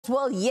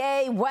Well,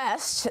 Ye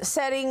West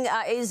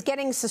is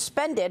getting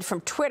suspended from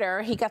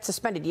Twitter. He got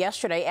suspended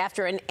yesterday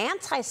after an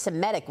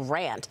anti-Semitic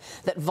rant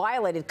that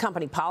violated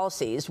company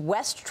policies.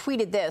 West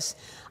tweeted this: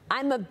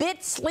 "I'm a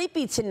bit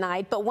sleepy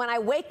tonight, but when I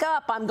wake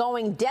up, I'm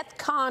going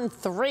DEFCON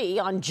 3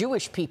 on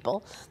Jewish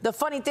people. The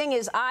funny thing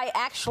is I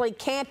actually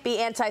can't be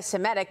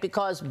anti-Semitic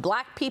because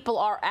black people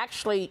are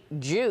actually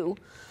Jew."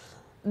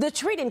 The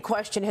tweet in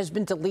question has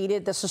been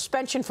deleted. The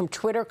suspension from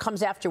Twitter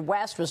comes after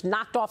West was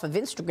knocked off of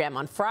Instagram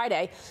on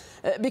Friday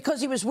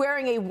because he was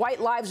wearing a White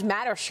Lives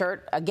Matter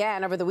shirt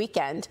again over the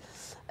weekend.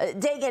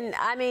 Dagan,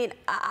 I mean,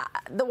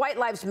 the White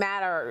Lives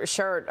Matter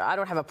shirt, I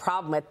don't have a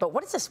problem with, but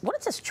what is this? What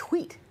is this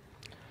tweet?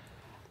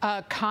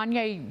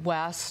 Kanye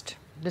West.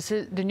 This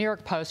is the New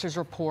York Post is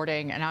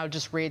reporting, and I'll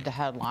just read the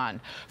headline.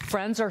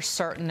 Friends are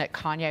certain that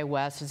Kanye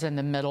West is in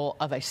the middle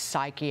of a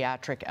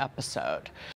psychiatric episode.